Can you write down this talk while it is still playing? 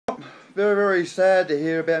very, very sad to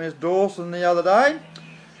hear about Miss Dawson the other day.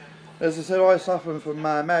 As I said, I suffer from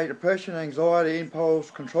manic depression, anxiety,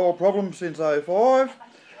 impulse control problems since '05.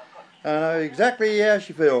 And I know exactly how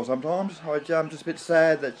she feels sometimes. I'm just a bit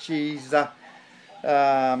sad that she's gone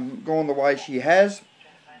the way she has.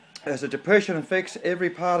 As the depression affects every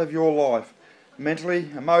part of your life. Mentally,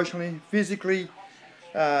 emotionally, physically,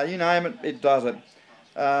 you name it, it does it.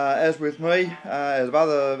 As with me, as of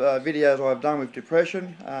other videos I've done with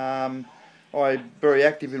depression, I'm very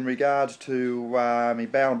active in regards to my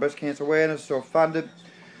bowel and breast cancer awareness, self-funded,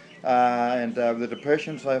 and the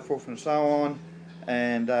depression, so forth and so on.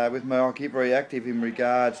 And with me, I keep very active in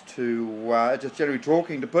regards to just generally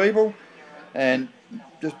talking to people and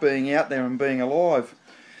just being out there and being alive.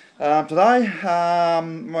 Today,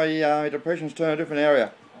 my depression's turned a different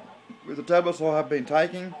area. With the tablets I have been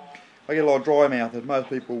taking, I get a lot of dry mouth, as most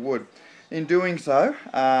people would. In doing so,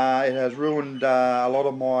 it has ruined a lot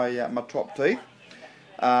of my top teeth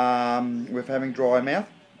with having dry mouth.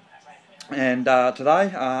 And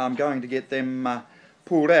today, I'm going to get them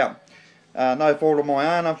pulled out. No fault of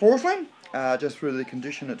my own, unfortunately, just through the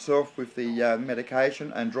condition itself with the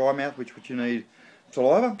medication and dry mouth, which you need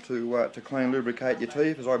saliva to clean and lubricate your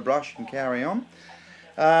teeth as I brush and carry on.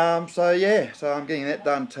 So yeah, so I'm getting that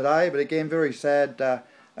done today, but again, very sad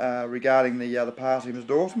regarding the passing of Ms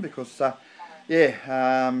Dawson, because she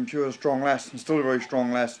was a strong lass, and still a very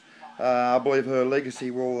strong lass. I believe her legacy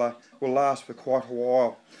will last for quite a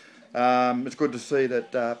while. It's good to see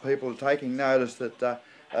that people are taking notice that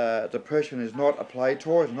depression is not a play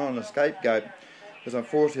toy, it's not an scapegoat. It's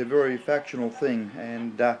unfortunately a very factional thing,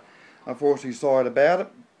 and unfortunately, side about it,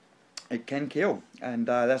 it can kill, and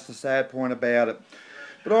that's the sad point about it.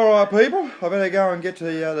 But alright people, I better go and get to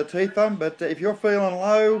the teeth done. But if you're feeling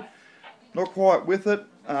low, not quite with it,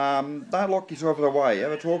 don't lock yourself away.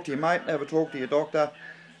 Have a talk to your mate, have a talk to your doctor,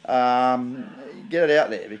 get it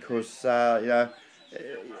out there, because you know,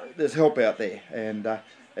 there's help out there, and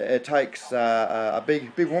it takes a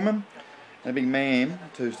big woman and a big man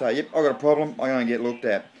to say, yep, I've got a problem, I'm going to get looked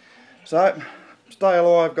at. So stay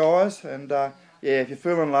alive, guys, and yeah, if you're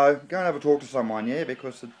feeling low, go and have a talk to someone, yeah,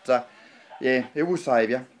 because it's yeah, it will save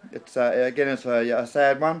you. It's again, it's a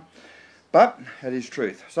sad one, but it is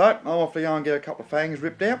truth. So I'm off to go and get a couple of fangs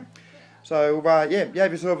ripped out. So yeah, you have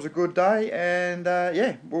yourselves a good day, and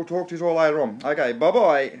yeah, we'll talk to you all later on. Okay, bye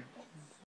bye.